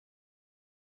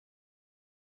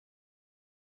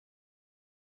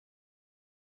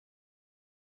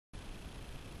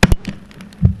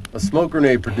smoke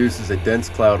grenade produces a dense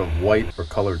cloud of white or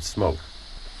colored smoke.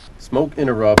 Smoke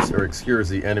interrupts or obscures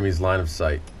the enemy's line of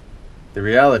sight. The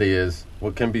reality is,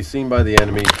 what can be seen by the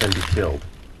enemy can be killed.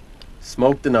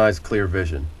 Smoke denies clear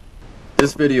vision.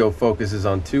 This video focuses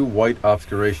on two white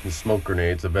obscuration smoke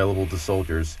grenades available to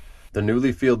soldiers, the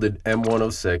newly fielded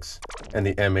M106 and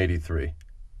the M83.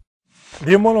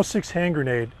 The M106 hand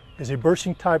grenade is a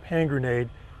bursting type hand grenade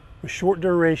with short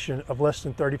duration of less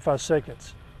than 35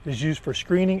 seconds. It is used for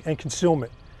screening and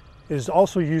concealment. It is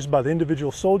also used by the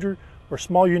individual soldier or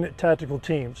small unit tactical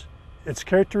teams. Its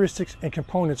characteristics and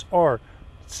components are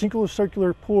single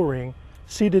circular pull ring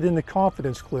seated in the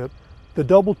confidence clip, the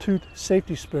double-tooth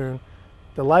safety spoon,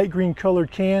 the light green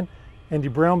colored can, and the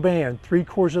brown band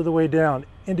 3/4 of the way down,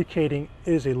 indicating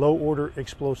it is a low order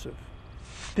explosive.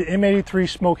 The M83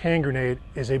 smoke hand grenade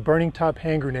is a burning type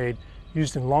hand grenade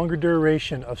used in longer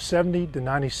duration of 70 to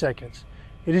 90 seconds.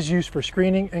 It is used for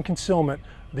screening and concealment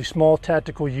of the small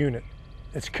tactical unit.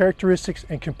 Its characteristics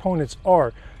and components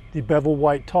are the bevel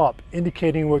white top,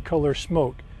 indicating what color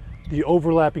smoke, the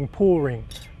overlapping pull ring,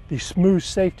 the smooth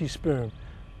safety spoon,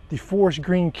 the forest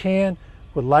green can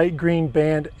with light green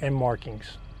band and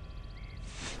markings.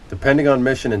 Depending on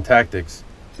mission and tactics,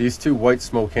 these two white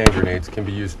smoke hand grenades can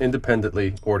be used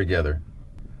independently or together.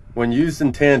 When used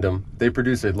in tandem, they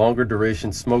produce a longer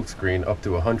duration smoke screen up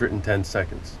to 110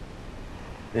 seconds.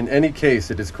 In any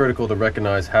case, it is critical to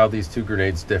recognize how these two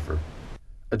grenades differ.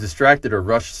 A distracted or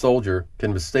rushed soldier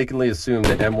can mistakenly assume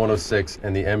that M106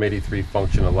 and the M83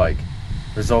 function alike,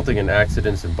 resulting in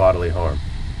accidents and bodily harm.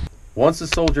 Once a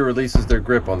soldier releases their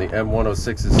grip on the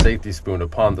M106's safety spoon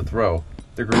upon the throw,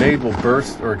 the grenade will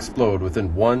burst or explode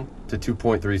within 1 to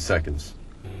 2.3 seconds.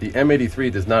 The M83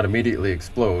 does not immediately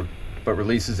explode, but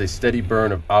releases a steady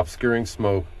burn of obscuring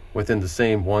smoke within the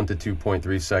same 1 to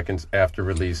 2.3 seconds after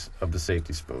release of the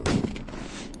safety spoon.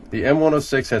 The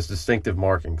M106 has distinctive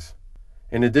markings.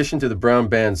 In addition to the brown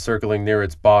band circling near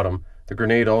its bottom, the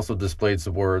grenade also displays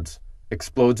the words,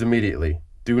 "Explodes immediately,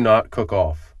 do not cook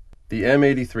off." The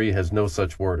M83 has no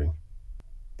such wording.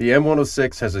 The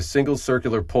M106 has a single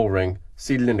circular pull ring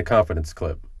seated in the confidence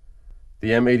clip.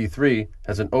 The M83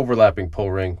 has an overlapping pull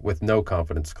ring with no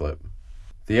confidence clip.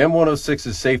 The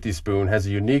M106's safety spoon has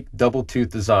a unique double-tooth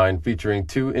design featuring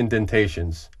two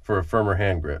indentations for a firmer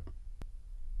hand grip.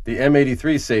 The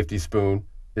M83 safety spoon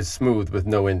is smooth with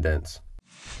no indents.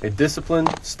 A disciplined,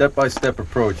 step-by-step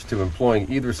approach to employing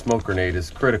either smoke grenade is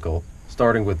critical,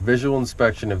 starting with visual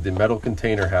inspection of the metal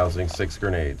container housing 6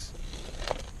 grenades.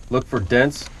 Look for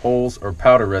dents, holes, or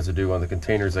powder residue on the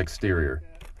container's exterior.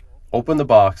 Open the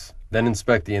box, then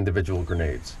inspect the individual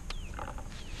grenades.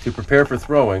 To prepare for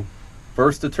throwing,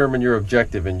 first determine your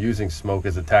objective in using smoke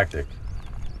as a tactic.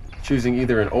 Choosing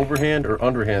either an overhand or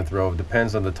underhand throw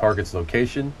depends on the target's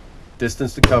location,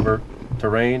 distance to cover,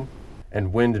 terrain,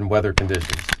 and wind and weather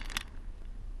conditions.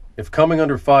 If coming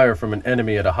under fire from an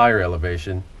enemy at a higher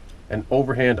elevation, an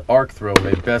overhand arc throw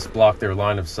may best block their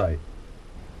line of sight.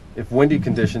 If windy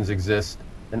conditions exist,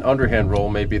 an underhand roll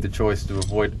may be the choice to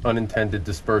avoid unintended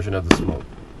dispersion of the smoke.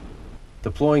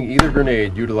 Deploying either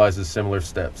grenade utilizes similar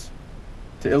steps.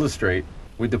 To illustrate,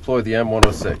 we deploy the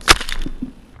M106.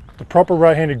 The proper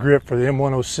right-handed grip for the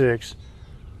M106,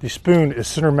 the spoon is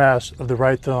center mass of the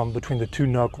right thumb between the two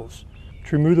knuckles.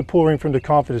 To remove the pull ring from the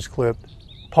confidence clip,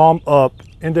 palm up,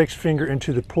 index finger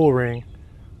into the pull ring,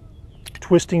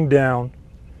 twisting down,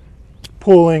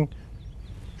 pulling,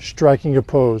 striking a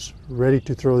pose, ready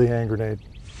to throw the hand grenade.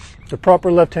 The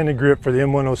proper left-handed grip for the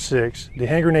M106, the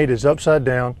hand grenade is upside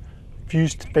down,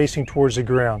 fused facing towards the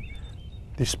ground.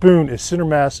 The spoon is center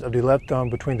mass of the left thumb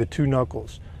between the two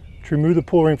knuckles. To remove the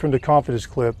pull ring from the confidence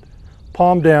clip,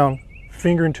 palm down,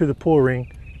 finger into the pull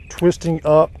ring, twisting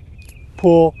up,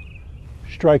 pull,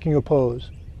 striking a pose.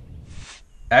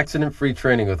 Accident-free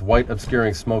training with white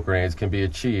obscuring smoke grenades can be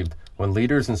achieved when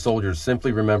leaders and soldiers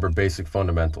simply remember basic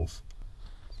fundamentals.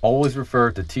 Always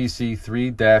refer to TC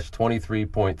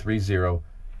 3-23.30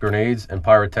 Grenades and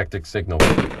Pyrotechnic Signals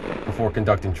before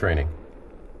conducting training.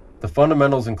 The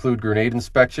fundamentals include grenade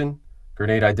inspection,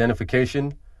 grenade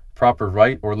identification, proper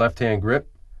right or left-hand grip,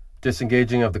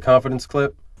 disengaging of the confidence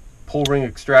clip, pull ring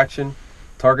extraction,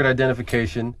 target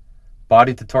identification,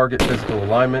 body-to-target physical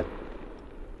alignment,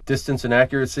 distance and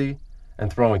accuracy,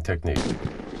 and throwing technique.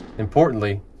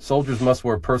 Importantly, soldiers must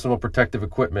wear personal protective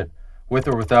equipment with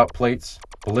or without plates,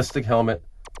 ballistic helmet,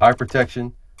 eye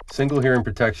protection, single hearing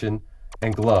protection,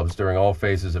 and gloves during all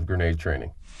phases of grenade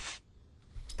training.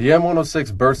 The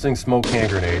M106 bursting smoke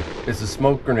hand grenade is the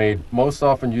smoke grenade most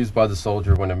often used by the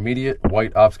soldier when immediate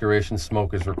white obscuration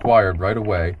smoke is required right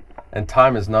away and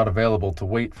time is not available to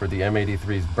wait for the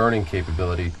M83's burning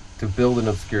capability to build and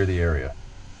obscure the area.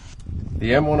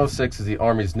 The M106 is the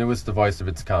Army's newest device of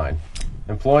its kind.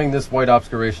 Employing this white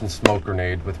obscuration smoke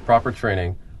grenade with proper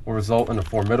training will result in a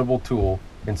formidable tool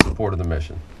in support of the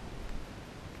mission.